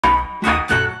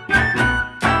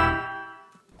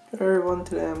everyone,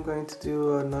 today I'm going to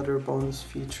do another bonus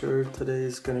feature. Today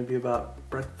is going to be about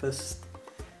breakfast.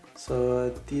 So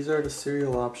these are the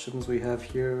cereal options we have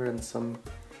here and some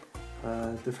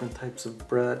different types of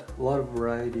bread. A lot of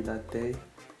variety that day.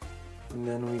 And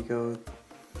then we go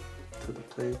to the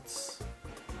plates.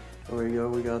 There we go,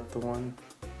 we got the one.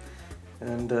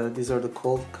 And these are the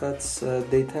cold cuts.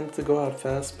 They tend to go out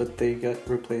fast, but they get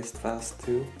replaced fast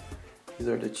too. These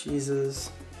are the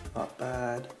cheeses, not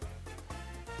bad.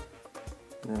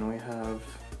 And then we have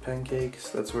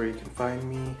pancakes, that's where you can find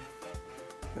me.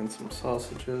 And some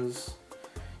sausages.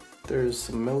 There's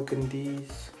some milk in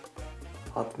these,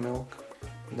 hot milk.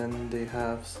 And then they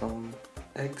have some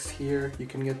eggs here. You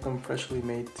can get them freshly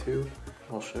made too.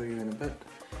 I'll show you in a bit.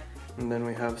 And then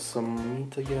we have some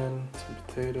meat again, some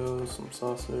potatoes, some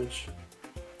sausage.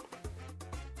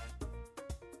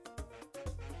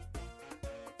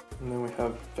 And then we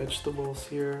have vegetables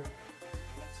here,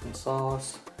 some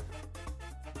sauce,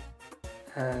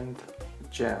 and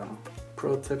jam.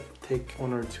 Pro tip, take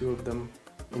 1 or 2 of them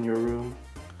in your room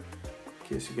in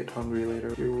case you get hungry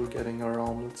later. Here we're getting our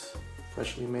omelets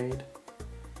freshly made.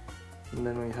 And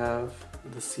then we have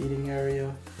the seating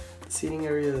area. The seating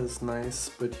area is nice,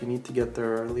 but you need to get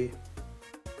there early.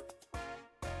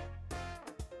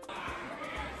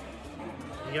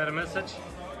 You got a message?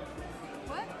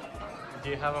 What? Do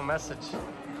you have a message?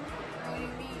 What do you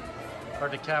mean? For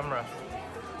the camera?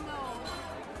 No.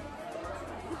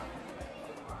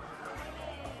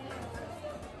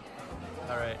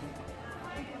 Alright.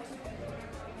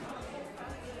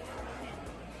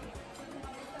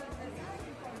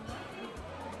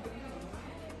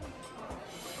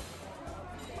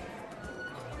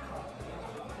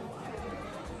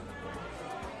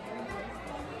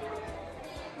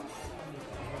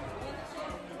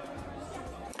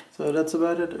 So that's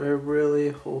about it. I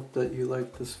really hope that you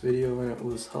liked this video and it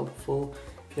was helpful.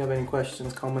 If you have any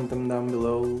questions, comment them down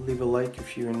below. Leave a like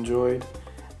if you enjoyed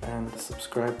and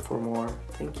subscribe for more.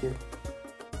 Thank you.